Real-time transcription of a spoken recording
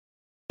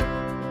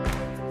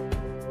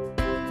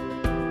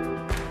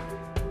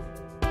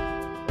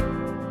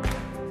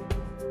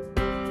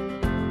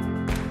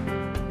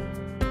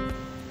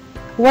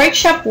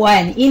Workshop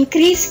 1,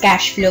 Increase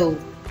Cash Flow.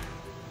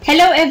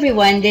 Hello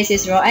everyone, this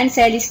is Roan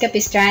Celis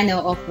Capistrano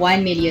of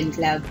 1 Million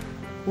Club.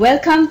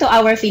 Welcome to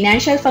our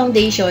Financial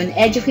Foundation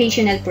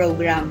educational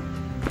program.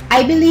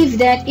 I believe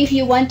that if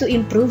you want to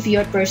improve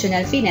your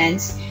personal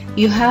finance,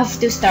 you have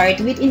to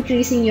start with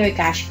increasing your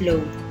cash flow.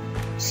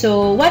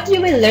 So what you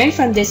will learn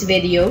from this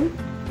video?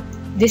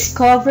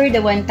 Discover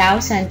the 1,000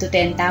 to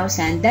 10,000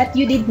 that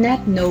you did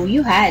not know you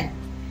had.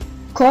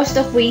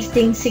 Cost of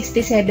wasting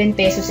 67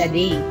 pesos a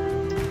day.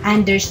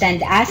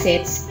 Understand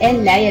assets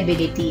and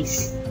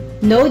liabilities.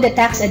 Know the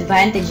tax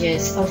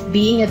advantages of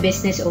being a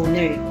business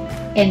owner.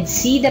 And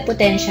see the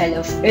potential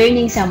of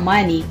earning some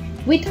money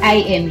with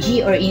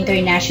IMG or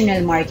International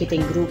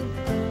Marketing Group.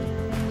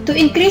 To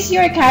increase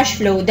your cash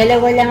flow,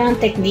 dalawa lang ang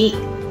technique.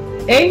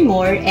 Earn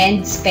more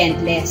and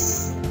spend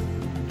less.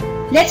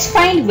 Let's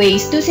find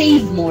ways to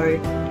save more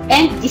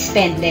and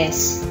spend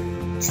less.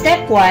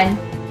 Step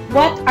 1.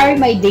 What are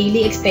my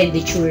daily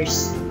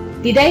expenditures?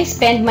 Did I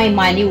spend my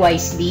money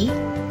wisely?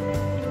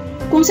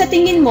 Kung sa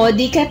tingin mo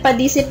di ka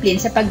pa-discipline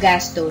sa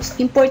paggastos,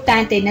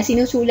 importante na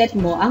sinusulat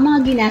mo ang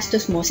mga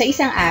ginastos mo sa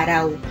isang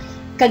araw.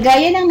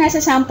 Kagaya ng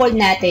nasa sample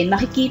natin,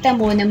 makikita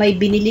mo na may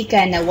binili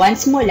ka na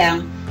once mo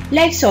lang,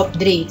 like soft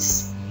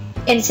drinks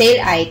and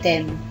sale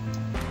item.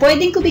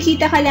 Pwedeng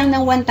kumikita ka lang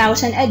ng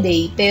 1,000 a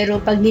day,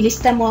 pero pag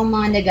nilista mo ang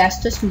mga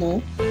nagastos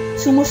mo,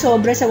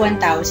 sumusobra sa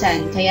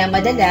 1,000. Kaya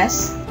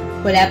madalas,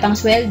 wala pang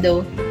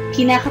sweldo,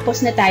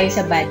 kinakapos na tayo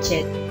sa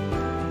budget.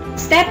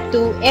 Step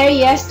 2,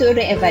 areas to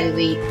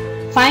re-evaluate.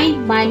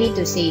 Find money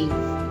to save.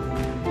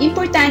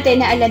 Importante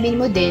na alamin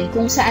mo din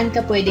kung saan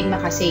ka pwedeng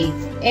makasave.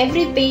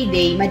 Every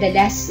payday,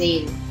 madalas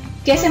sale.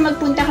 Kesa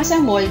magpunta ka sa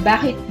mall,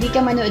 bakit di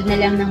ka manood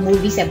na lang ng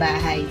movie sa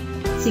bahay?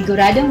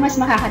 Siguradong mas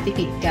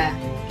makakatipid ka.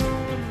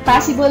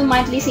 Possible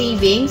monthly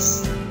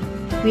savings?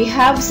 We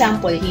have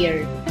sample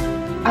here.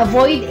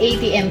 Avoid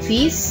ATM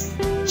fees,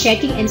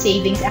 checking and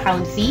savings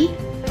account fee,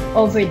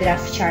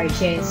 overdraft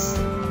charges.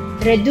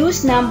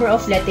 Reduce number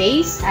of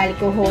lattes,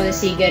 alcohol,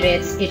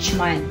 cigarettes each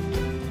month.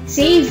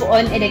 Save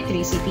on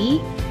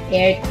electricity,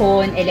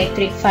 aircon,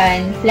 electric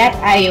fan, flat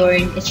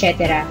iron,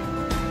 etc.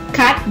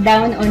 Cut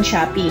down on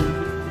shopping,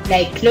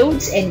 like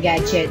clothes and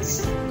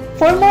gadgets.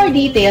 For more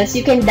details,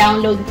 you can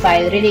download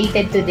file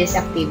related to this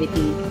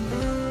activity.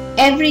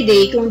 Every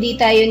day, kung di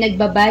tayo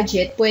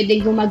nagbabudget,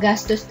 pwedeng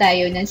gumagastos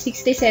tayo ng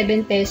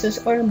 67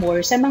 pesos or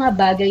more sa mga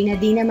bagay na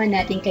di naman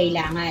natin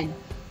kailangan.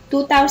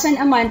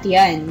 2,000 a month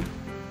yan.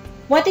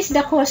 What is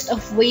the cost of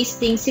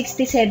wasting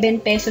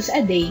 67 pesos a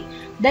day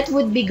that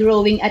would be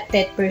growing at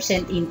 10%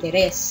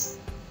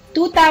 interest?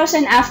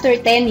 2,000 after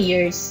 10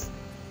 years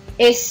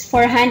is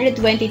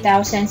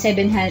 420,740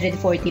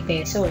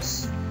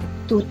 pesos.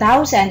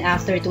 2,000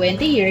 after 20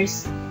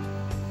 years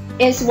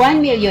is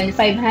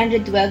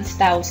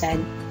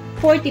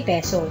 1,512,040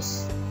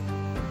 pesos.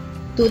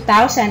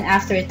 2,000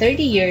 after 30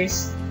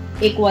 years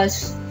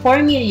equals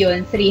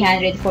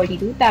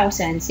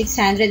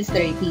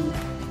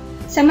 4,342,630.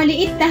 Sa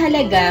maliit na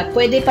halaga,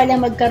 pwede pala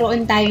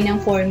magkaroon tayo ng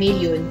 4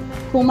 million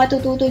kung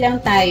matututo lang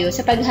tayo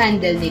sa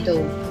pag-handle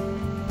nito.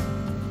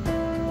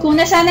 Kung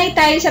nasanay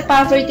tayo sa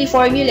poverty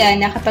formula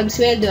na kapag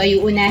sweldo ay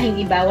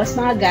uunahing ibawas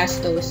mga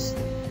gastos,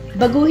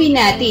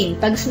 baguhin natin,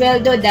 pag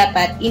sweldo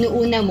dapat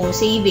inuuna mo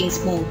savings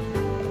mo.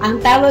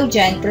 Ang tawag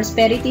dyan,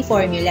 prosperity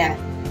formula.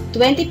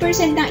 20%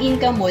 ng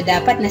income mo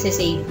dapat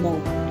nasa-save mo.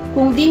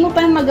 Kung di mo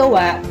pa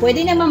magawa,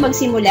 pwede naman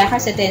magsimula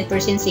ka sa 10%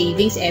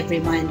 savings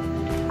every month.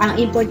 Ang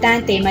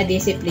importante,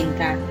 madisiplin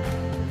ka.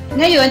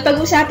 Ngayon,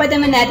 pag-usapan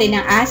naman natin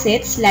ng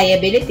assets,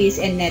 liabilities,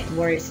 and net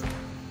worth.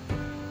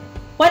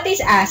 What is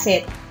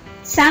asset?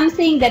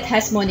 Something that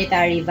has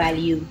monetary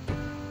value.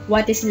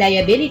 What is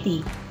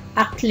liability?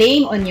 A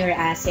claim on your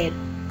asset.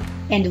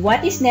 And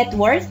what is net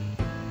worth?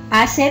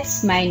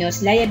 Assets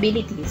minus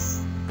liabilities.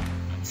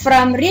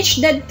 From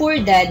Rich Dad Poor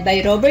Dad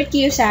by Robert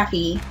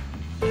Kiyosaki,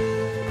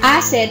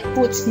 asset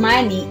puts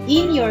money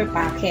in your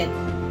pocket.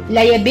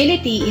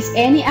 Liability is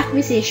any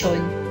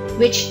acquisition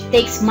which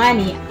takes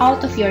money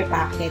out of your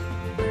pocket.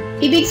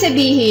 Ibig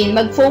sabihin,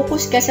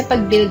 mag-focus ka sa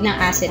pag-build ng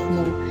asset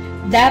mo.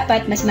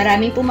 Dapat mas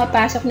maraming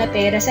pumapasok na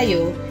pera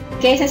sa'yo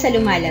kaysa sa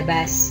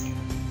lumalabas.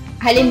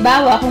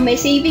 Halimbawa, kung may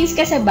savings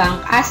ka sa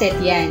bank, asset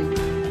yan.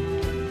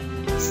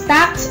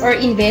 Stocks or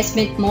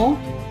investment mo,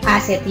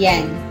 asset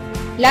yan.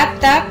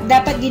 Laptop,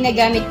 dapat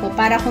ginagamit mo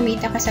para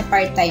kumita ka sa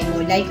part-time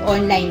mo like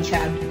online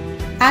job.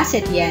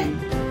 Asset yan.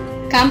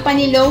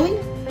 Company loan,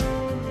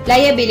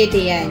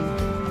 liability yan.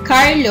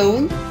 Car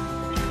loan,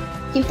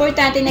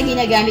 importante na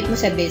ginagamit mo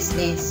sa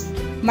business.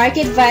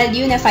 Market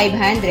value na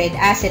 500,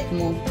 asset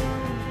mo.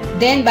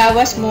 Then,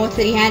 bawas mo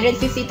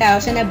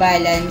 350,000 na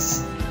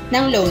balance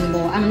ng loan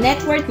mo. Ang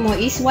net worth mo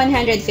is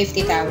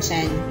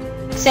 150,000.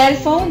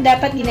 Cellphone,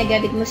 dapat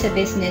ginagamit mo sa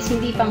business,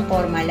 hindi pang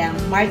forma lang.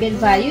 Market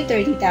value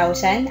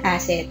 30,000,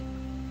 asset.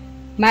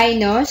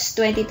 Minus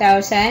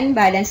 20,000,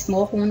 balance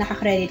mo kung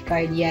naka-credit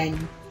card yan.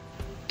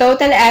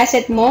 Total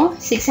asset mo,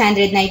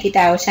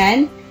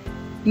 690,000.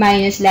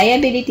 Minus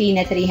liability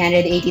na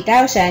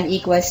 380,000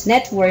 equals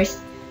net worth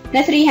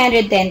na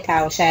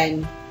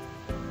 310,000.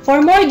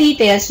 For more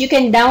details, you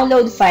can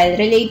download file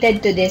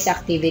related to this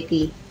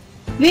activity.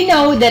 We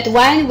know that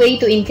one way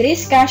to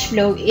increase cash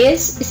flow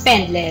is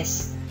spend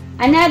less.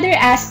 Another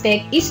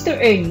aspect is to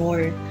earn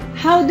more.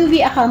 How do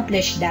we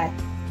accomplish that?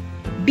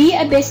 Be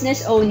a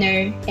business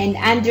owner and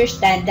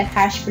understand the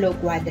cash flow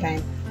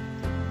quadrant.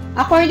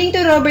 According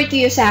to Robert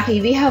Kiyosaki,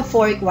 we have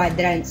 4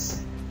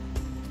 quadrants.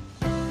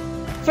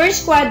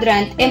 First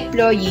quadrant,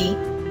 employee,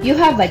 you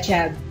have a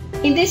job.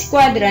 In this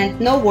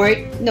quadrant, no work,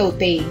 no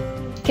pay.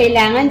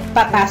 Kailangan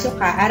papasok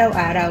ka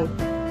araw-araw.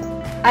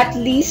 At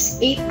least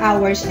 8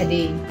 hours a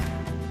day.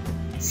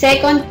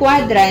 Second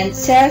quadrant,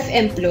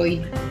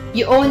 self-employed.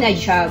 You own a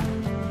job.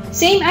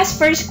 Same as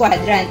first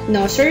quadrant,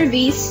 no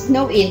service,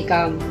 no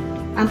income.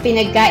 Ang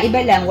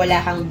pinagkaiba lang, wala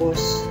kang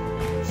boss.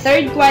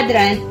 Third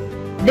quadrant,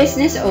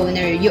 business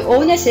owner. You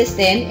own a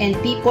system and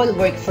people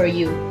work for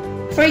you.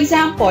 For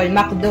example,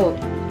 McDo.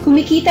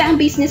 Kumikita ang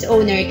business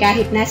owner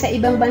kahit nasa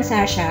ibang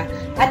bansa siya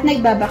at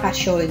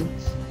nagbabakasyon.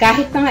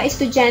 Kahit mga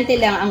estudyante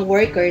lang ang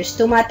workers,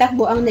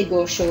 tumatakbo ang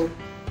negosyo.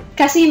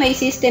 Kasi may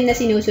system na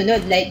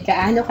sinusunod like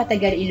gaano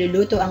katagal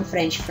iluluto ang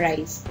french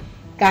fries.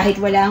 Kahit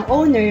wala ang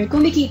owner,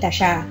 kumikita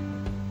siya.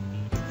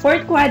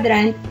 Fourth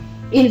quadrant,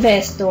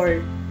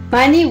 investor.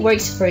 Money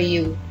works for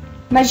you.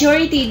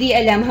 Majority di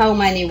alam how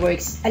money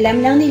works. Alam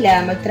lang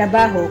nila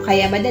magtrabaho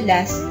kaya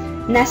madalas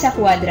nasa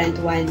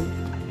quadrant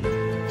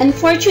 1.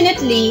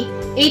 Unfortunately,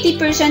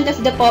 80%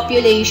 of the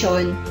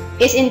population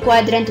is in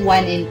quadrant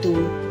 1 and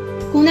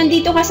 2. Kung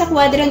nandito ka sa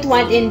quadrant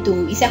 1 and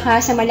 2, isa ka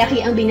sa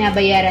malaki ang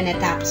binabayaran na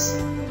tax.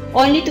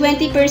 Only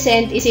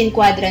 20% is in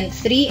quadrant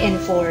 3 and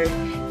 4.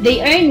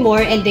 They earn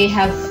more and they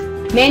have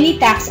many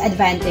tax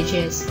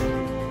advantages.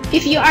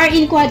 If you are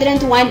in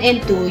quadrant 1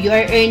 and 2, you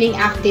are earning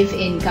active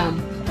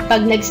income.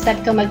 Pag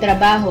nag-stop ka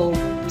magtrabaho,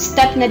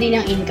 stop na din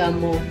ang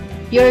income mo.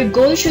 Your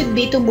goal should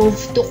be to move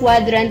to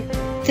quadrant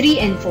 3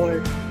 and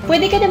 4.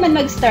 Pwede ka naman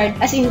mag-start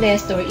as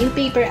investor in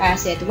paper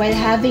asset while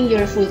having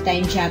your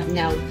full-time job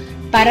now.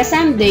 Para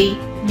someday,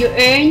 you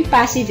earn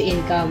passive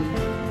income.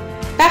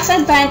 Tax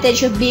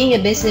advantage of being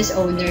a business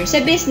owner.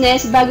 Sa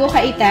business, bago ka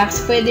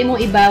i-tax, pwede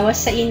mong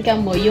ibawas sa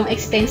income mo yung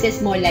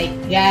expenses mo like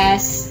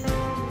gas,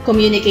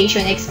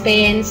 communication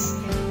expense,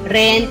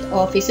 rent,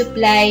 office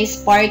supplies,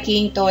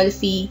 parking, toll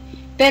fee.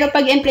 Pero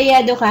pag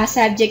empleyado ka,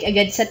 subject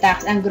agad sa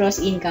tax ang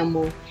gross income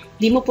mo.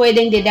 Di mo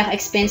pwedeng deduct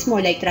expense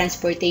mo like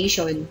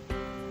transportation.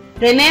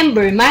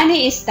 Remember,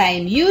 money is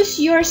time.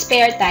 Use your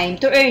spare time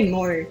to earn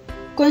more.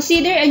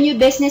 Consider a new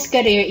business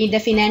career in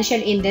the financial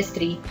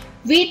industry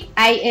with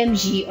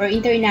IMG or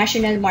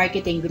International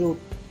Marketing Group.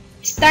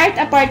 Start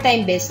a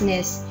part-time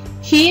business.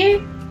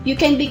 Here, you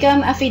can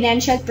become a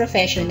financial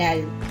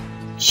professional.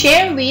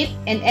 Share with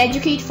and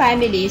educate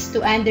families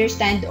to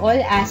understand all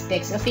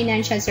aspects of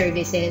financial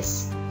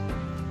services.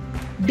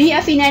 Be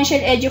a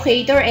financial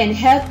educator and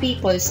help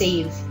people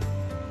save.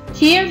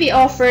 Here, we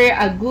offer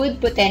a good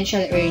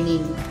potential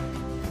earning.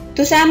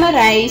 To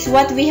summarize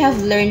what we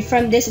have learned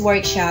from this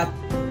workshop,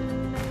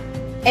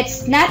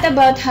 it's not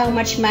about how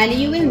much money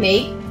you will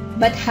make,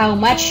 but how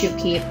much you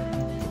keep.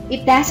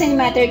 It doesn't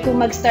matter kung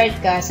mag-start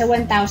ka sa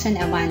 1,000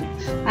 a month.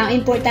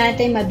 Ang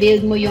importante,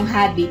 ma-build mo yung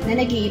habit na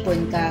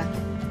nag-iipon ka.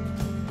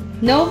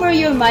 Know where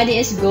your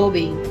money is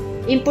going.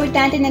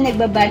 Importante na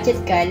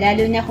nagbabudget ka,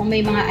 lalo na kung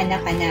may mga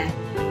anak ka na.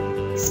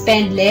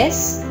 Spend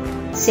less,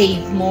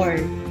 save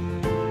more.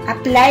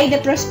 Apply the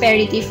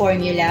prosperity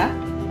formula.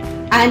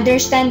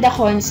 Understand the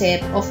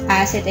concept of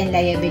asset and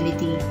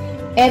liability.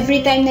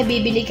 Every time na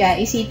bibili ka,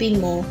 isipin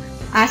mo,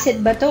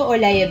 asset ba to o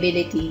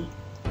liability?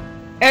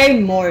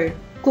 Earn more.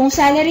 Kung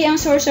salary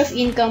ang source of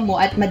income mo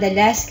at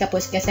madalas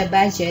kapos ka sa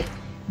budget,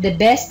 the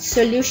best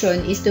solution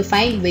is to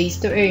find ways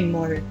to earn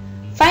more.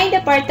 Find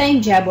a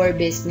part-time job or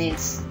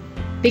business.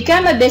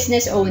 Become a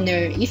business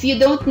owner. If you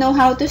don't know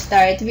how to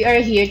start, we are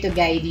here to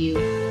guide you.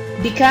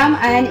 Become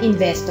an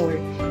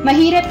investor.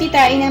 Mahirap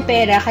kitain ng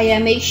pera kaya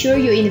make sure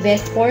you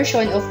invest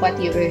portion of what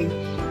you earn.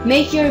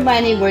 Make your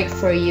money work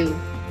for you.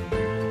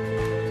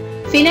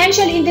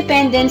 Financial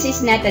independence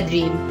is not a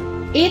dream.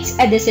 It's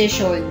a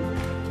decision.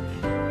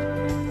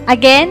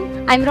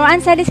 Again, I'm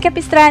Roan Celis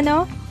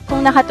Capistrano.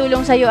 Kung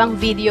nakatulong sa'yo ang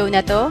video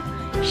na to,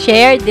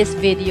 share this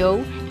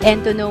video,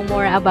 and to know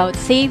more about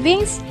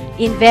savings,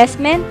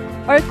 investment,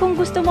 or kung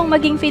gusto mong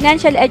maging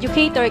financial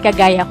educator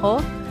kagaya ko,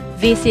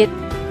 visit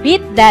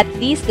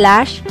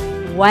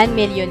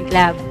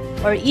bit.ly/1millionclub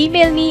or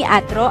email me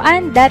at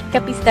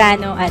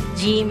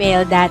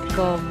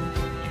roan.capistrano@gmail.com.